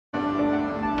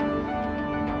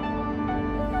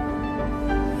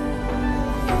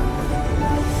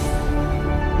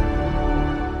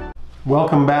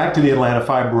Welcome back to the Atlanta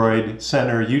Fibroid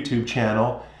Center YouTube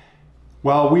channel.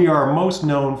 While we are most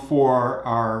known for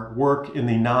our work in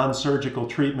the non-surgical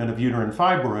treatment of uterine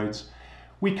fibroids,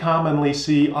 we commonly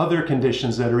see other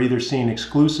conditions that are either seen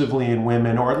exclusively in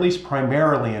women or at least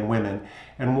primarily in women.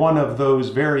 And one of those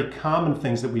very common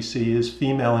things that we see is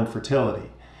female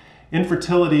infertility.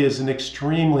 Infertility is an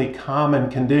extremely common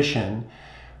condition.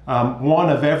 1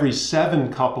 of every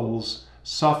 7 couples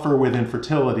suffer with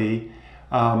infertility.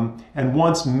 And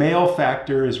once male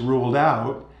factor is ruled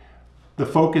out, the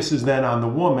focus is then on the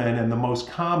woman, and the most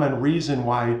common reason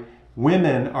why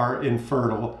women are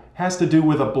infertile has to do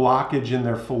with a blockage in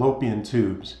their fallopian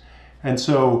tubes. And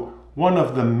so one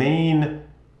of the main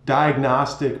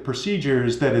diagnostic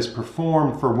procedures that is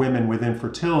performed for women with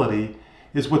infertility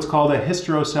is what's called a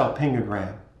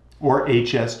hysterosalpingogram, or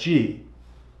HSG.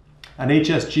 An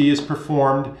HSG is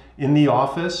performed in the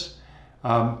office.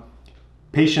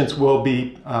 Patients will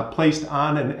be placed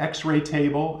on an x-ray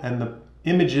table, and the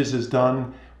images is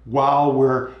done while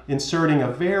we're inserting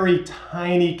a very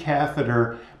tiny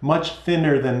catheter, much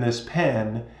thinner than this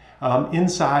pen,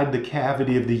 inside the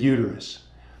cavity of the uterus.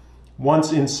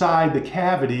 Once inside the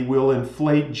cavity, we'll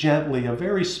inflate gently a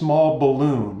very small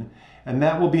balloon, and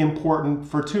that will be important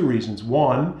for 2 reasons.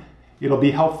 1, it'll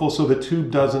be helpful so the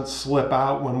tube doesn't slip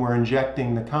out when we're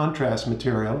injecting the contrast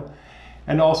material,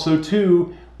 and also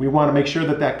 2, we want to make sure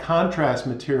that that contrast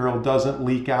material doesn't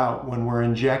leak out when we're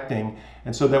injecting,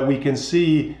 and so that we can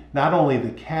see not only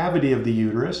the cavity of the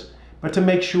uterus, but to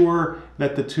make sure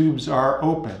that the tubes are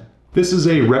open. This is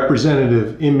a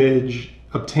representative image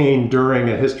obtained during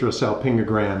a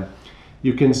hysterosalpingogram.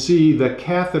 You can see the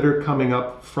catheter coming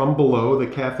up from below. The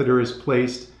catheter is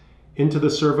placed into the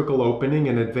cervical opening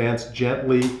and advanced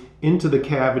gently into the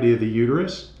cavity of the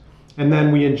uterus, and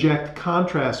then we inject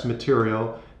contrast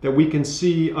material that we can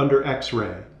see under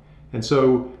x-ray. And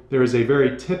so there is a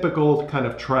very typical kind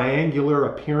of triangular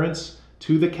appearance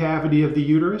to the cavity of the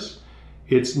uterus.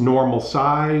 It's normal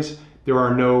size. There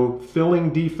are no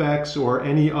filling defects or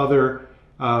any other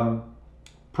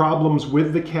problems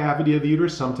with the cavity of the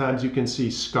uterus. Sometimes you can see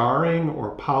scarring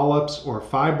or polyps or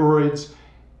fibroids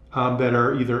that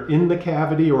are either in the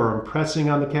cavity or impressing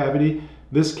on the cavity.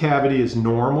 This cavity is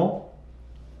normal.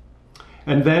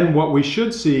 And then what we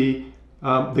should see,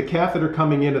 the catheter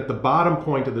coming in at the bottom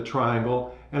point of the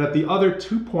triangle, and at the other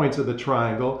 2 points of the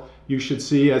triangle, you should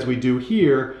see, as we do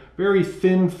here, very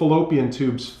thin fallopian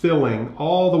tubes filling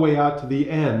all the way out to the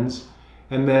ends.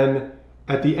 And then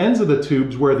at the ends of the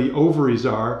tubes where the ovaries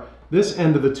are, this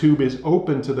end of the tube is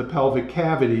open to the pelvic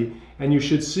cavity, and you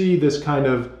should see this kind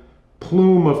of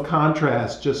plume of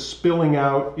contrast just spilling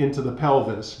out into the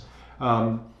pelvis.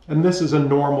 And this is a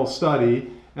normal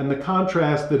study, and the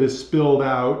contrast that is spilled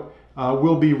out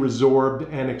will be resorbed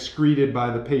and excreted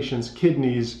by the patient's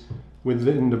kidneys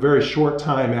within a very short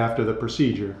time after the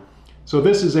procedure. So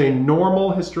this is a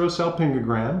normal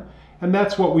hysterosalpingogram, and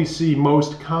that's what we see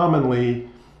most commonly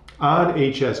on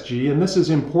HSG. And this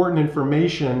is important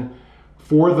information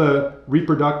for the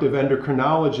reproductive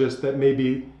endocrinologist that may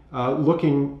be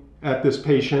looking at this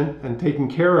patient and taking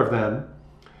care of them.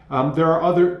 There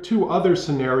are 2 other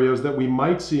scenarios that we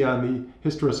might see on the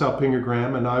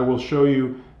hysterosalpingogram, and I will show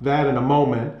you that in a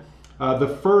moment.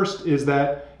 The first is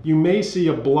that you may see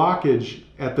a blockage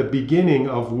at the beginning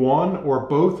of one or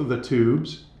both of the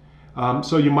tubes.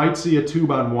 So you might see a tube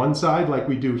on one side like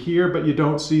we do here, but you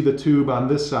don't see the tube on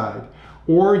this side.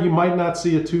 Or you might not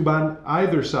see a tube on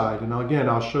either side, and again,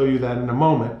 I'll show you that in a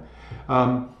moment.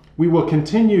 We will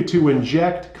continue to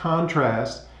inject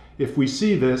contrast if we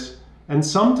see this, and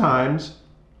sometimes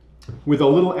with a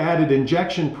little added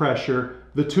injection pressure,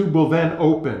 the tube will then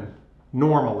open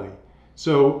normally.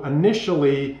 So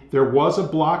initially there was a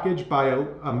blockage by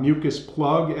a mucus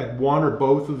plug at one or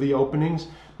both of the openings,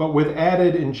 but with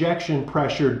added injection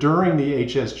pressure during the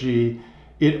HSG,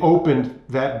 it opened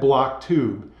that blocked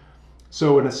tube.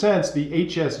 So in a sense, the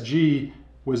HSG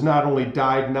was not only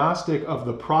diagnostic of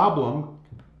the problem,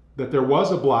 that there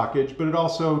was a blockage, but it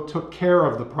also took care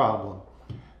of the problem.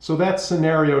 So that's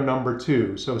scenario number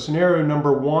 2. So scenario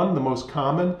number 1, the most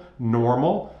common,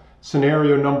 normal.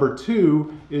 Scenario number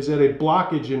 2 is at a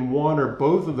blockage in one or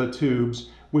both of the tubes,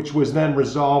 which was then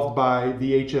resolved by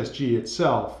the HSG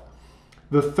itself.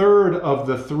 The third of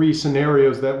the 3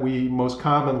 scenarios that we most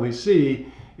commonly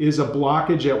see is a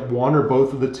blockage at one or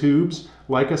both of the tubes,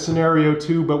 like a scenario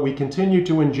 2, but we continue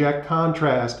to inject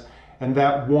contrast, and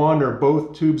that one or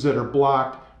both tubes that are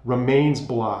blocked remains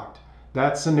blocked.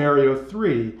 That's scenario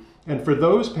 3. And for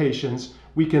those patients,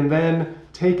 we can then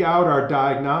take out our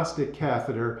diagnostic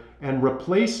catheter and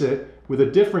replace it with a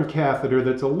different catheter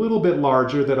that's a little bit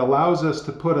larger that allows us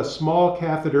to put a small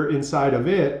catheter inside of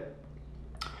it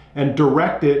and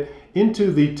direct it into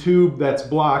the tube that's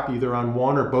blocked either on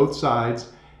one or both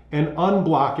sides and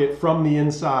unblock it from the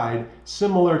inside,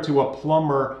 similar to a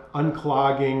plumber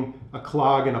unclogging a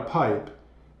clog in a pipe.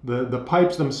 The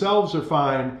pipes themselves are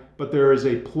fine, but there is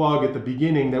a plug at the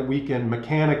beginning that we can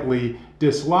mechanically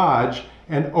dislodge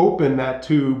and open that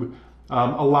tube,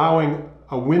 allowing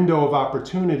a window of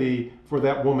opportunity for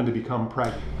that woman to become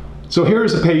pregnant. So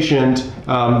here's a patient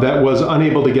that was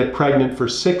unable to get pregnant for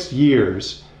 6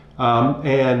 years,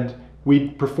 and we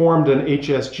performed an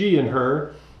HSG in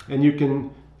her, and you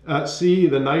can see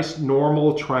the nice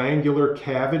normal triangular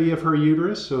cavity of her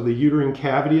uterus. So the uterine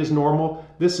cavity is normal.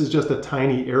 This is just a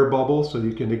tiny air bubble, so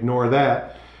you can ignore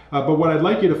that. But what I'd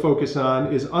like you to focus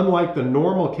on is, unlike the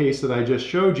normal case that I just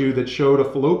showed you that showed a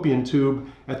fallopian tube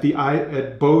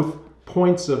at both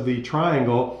points of the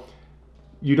triangle,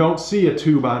 you don't see a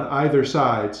tube on either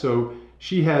side. So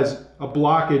she has a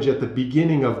blockage at the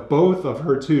beginning of both of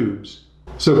her tubes.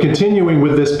 So continuing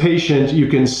with this patient, you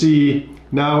can see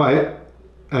now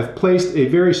I've placed a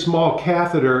very small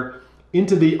catheter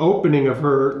into the opening of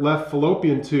her left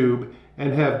fallopian tube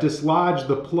and have dislodged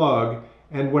the plug.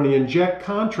 And when you inject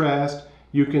contrast,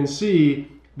 you can see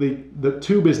the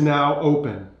tube is now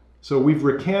open. So we've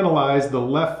recanalized the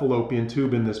left fallopian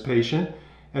tube in this patient,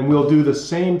 and we'll do the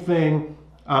same thing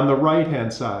on the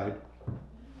right-hand side.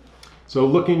 So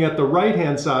looking at the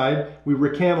right-hand side, we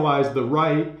recanalized the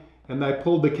right, and I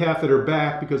pulled the catheter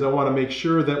back because I want to make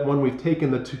sure that when we've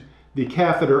taken the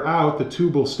catheter out, the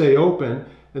tube will stay open.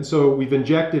 And so we've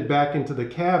injected back into the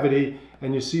cavity,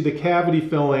 and you see the cavity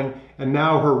filling, and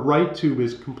now her right tube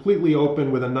is completely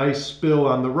open with a nice spill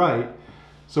on the right.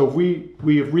 So we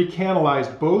have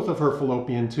recanalized both of her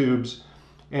fallopian tubes,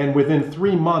 and within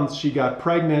 3 months she got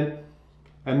pregnant,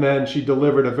 and then she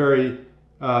delivered a very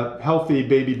healthy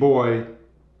baby boy,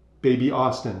 baby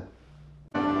Austin.